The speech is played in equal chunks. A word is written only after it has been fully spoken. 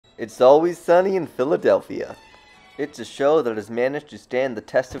It's Always Sunny in Philadelphia. It's a show that has managed to stand the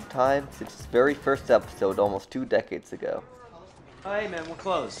test of time since its very first episode almost 2 decades ago. Hey man, we're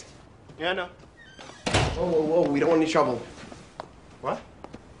closed. Yeah, I know. Whoa, we don't want any trouble. What?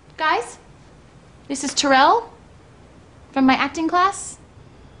 Guys, this is Terrell from my acting class.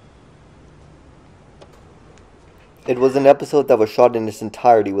 It was an episode that was shot in its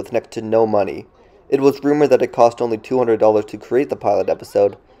entirety with next to no money. It was rumored that it cost only $200 to create the pilot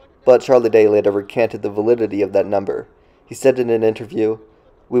episode, but Charlie Day later recanted the validity of that number. He said in an interview,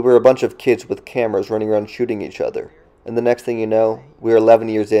 "We were a bunch of kids with cameras running around shooting each other, and the next thing you know, we're 11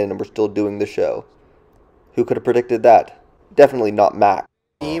 years in and we're still doing the show." Who could have predicted that? Definitely not Mac.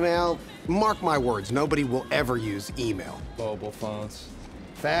 Email? Mark my words, nobody will ever use email. Mobile phones.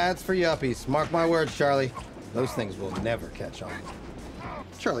 Fads for yuppies. Mark my words, Charlie. Those things will never catch on.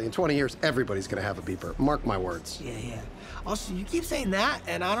 Charlie, in 20 years, everybody's gonna have a beeper. Mark my words. Yeah. Also, you keep saying that,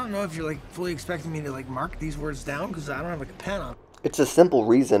 and I don't know if you're, fully expecting me to, mark these words down, because I don't have, a pen on. It's a simple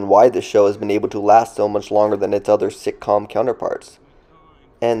reason why this show has been able to last so much longer than its other sitcom counterparts.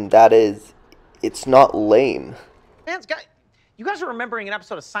 And that is, it's not lame. Man, you guys are remembering an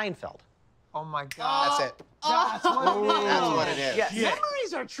episode of Seinfeld. Oh my God. That's it. That's what it is. Yes.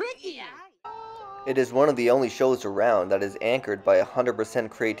 Memories are tricky. It is one of the only shows around that is anchored by 100%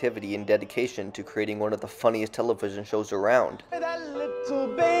 creativity and dedication to creating one of the funniest television shows around. That little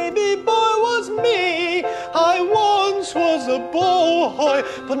baby boy was me. I once was a boy,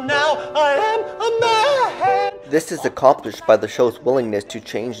 but now I am a man. This is accomplished by the show's willingness to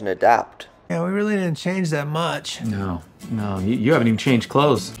change and adapt. Yeah, we really didn't change that much. No, you haven't even changed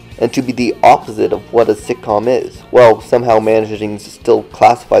clothes. And to be the opposite of what a sitcom is, while somehow managing to still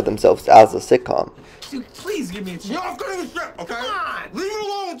classify themselves as a sitcom. Dude, please give me a chip. You're not getting a chip, okay? Come on. Leave it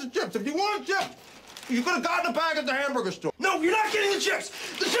alone with the chips. If you want a chip, you could have gotten a bag at the hamburger store. No, you're not getting the chips.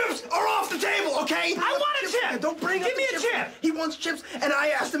 The chips are off the table, okay? I want a chip. Yeah, don't bring Give me a chip. He wants chips, and I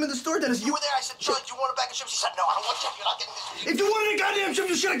asked him in the store, Dennis, you were there. I said, John, do you want a bag of chips? He said, no, I don't want chips. You're not getting this. If you wanted a goddamn chip,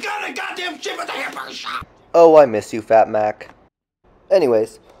 you should have gotten a goddamn chip at the hamburger shop. Oh, I miss you, Fat Mac.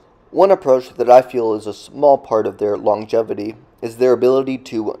 Anyways, one approach that I feel is a small part of their longevity is their ability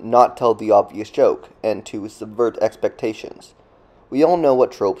to not tell the obvious joke and to subvert expectations. We all know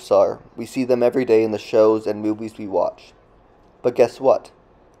what tropes are. We see them every day in the shows and movies we watch. But guess what?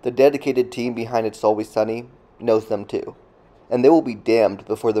 The dedicated team behind It's Always Sunny knows them too. And they will be damned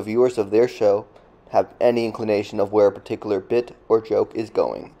before the viewers of their show have any inclination of where a particular bit or joke is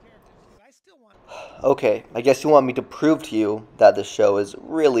going. Okay, I guess you want me to prove to you that this show is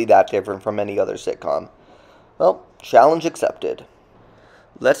really that different from any other sitcom. Well, challenge accepted.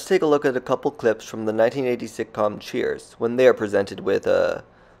 Let's take a look at a couple clips from the 1980 sitcom Cheers, when they are presented with a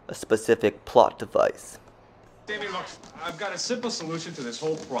specific plot device. Davey, look, I've got a simple solution to this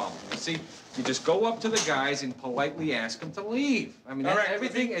whole problem. You see, you just go up to the guys and politely ask them to leave. I mean,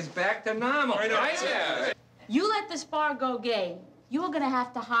 everything is back to normal, right? Yeah. You let this bar go gay, you are gonna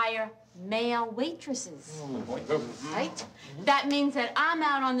have to hire male waitresses, right? That means that I'm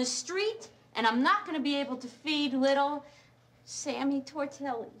out on the street and I'm not gonna be able to feed little Sammy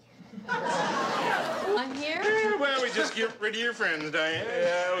Tortelli. I'm here. Well, we just get rid of your friends, Diane.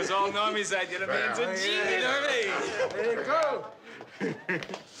 Yeah, it was all Normies I did. It's a genius. There you go.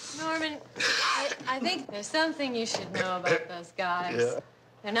 Norman, I think there's something you should know about those guys. Yeah.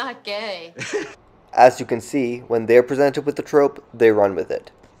 They're not gay. As you can see, when they're presented with the trope, they run with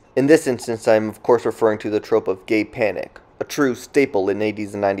it. In this instance, I am of course referring to the trope of gay panic, a true staple in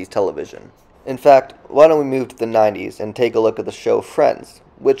 80s and 90s television. In fact, why don't we move to the 90s and take a look at the show Friends,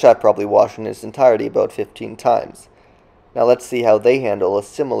 which I probably watched in its entirety about 15 times. Now let's see how they handle a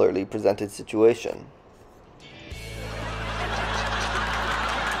similarly presented situation.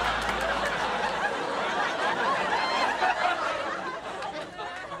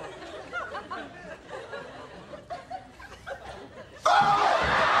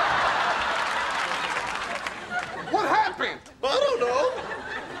 What happened? I don't know.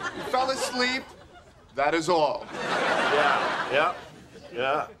 You fell asleep. That is all. Yeah.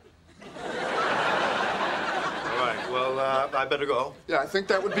 All right, well, I better go. Yeah, I think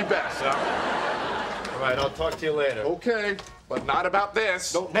that would be best. Yeah. All right, I'll talk to you later. Okay, but not about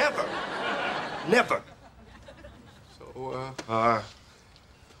this. No, never. Never. So, bye.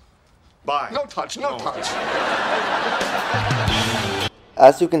 No touch, no touch.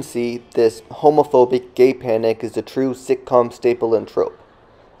 As you can see, this homophobic gay panic is a true sitcom staple and trope,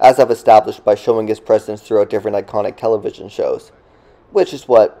 as I've established by showing its presence throughout different iconic television shows, which is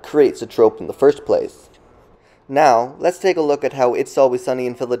what creates a trope in the first place. Now, let's take a look at how It's Always Sunny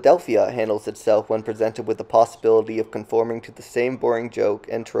in Philadelphia handles itself when presented with the possibility of conforming to the same boring joke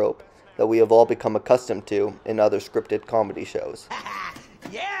and trope that we have all become accustomed to in other scripted comedy shows.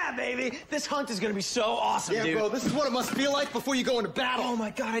 Yeah, baby! This hunt is gonna be so awesome, Yeah, dude. bro, this is what it must feel like before you go into battle. Oh my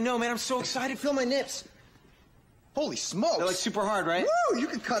god, I know, man. I'm so excited. Feel my nips. Holy smokes. They're like super hard, right? Woo! You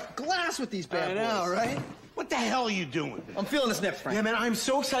can cut glass with these bad I know, boys. right? What the hell are you doing? I'm feeling his nips, Frank. Yeah, man, I'm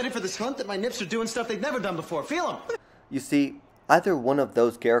so excited for this hunt that my nips are doing stuff they've never done before. Feel them. You see, either one of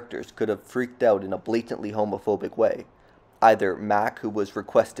those characters could have freaked out in a blatantly homophobic way. Either Mac, who was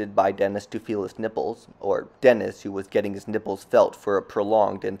requested by Dennis to feel his nipples, or Dennis, who was getting his nipples felt for a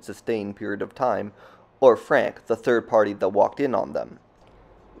prolonged and sustained period of time, or Frank, the third party that walked in on them.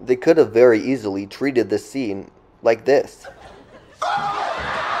 They could have very easily treated this scene like this.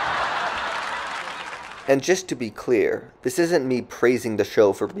 And just to be clear, this isn't me praising the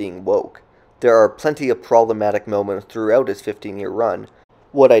show for being woke. There are plenty of problematic moments throughout its 15-year run.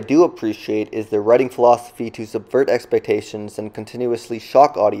 What I do appreciate is their writing philosophy to subvert expectations and continuously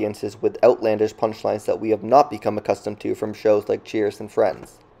shock audiences with outlandish punchlines that we have not become accustomed to from shows like Cheers and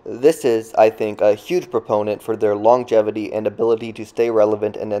Friends. This is, I think, a huge proponent for their longevity and ability to stay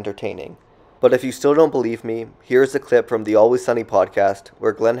relevant and entertaining. But if you still don't believe me, here's a clip from the Always Sunny podcast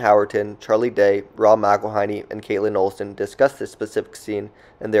where Glenn Howerton, Charlie Day, Rob McElhenney, and Caitlin Olsen discuss this specific scene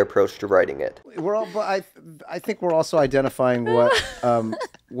and their approach to writing it. But I think we're also identifying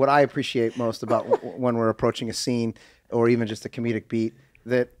what I appreciate most about when we're approaching a scene or even just a comedic beat,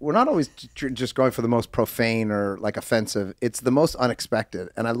 that we're not always just going for the most profane or like offensive. It's the most unexpected.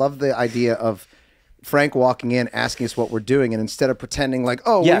 And I love the idea of Frank walking in, asking us what we're doing, and instead of pretending like,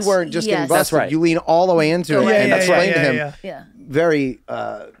 oh, we weren't just getting busted, That's right. you lean all the way into it and explain to him very...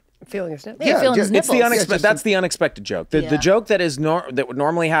 feeling his nipples. Yeah, Feeling his it's the nipples. unexpected. That's the unexpected joke. The joke that is that would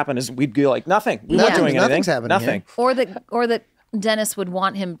normally happen is we'd be like, nothing. We weren't doing anything. Nothing's happening. Nothing. Or that Dennis would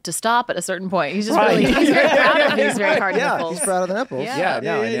want him to stop at a certain point. He's just really he's very proud of these very hard nipples. He's proud of the nipples. Yeah.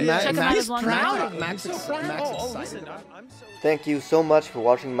 Check him out his long nipples. Max is excited. Thank you so much for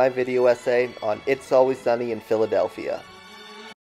watching my video essay on It's Always Sunny in Philadelphia.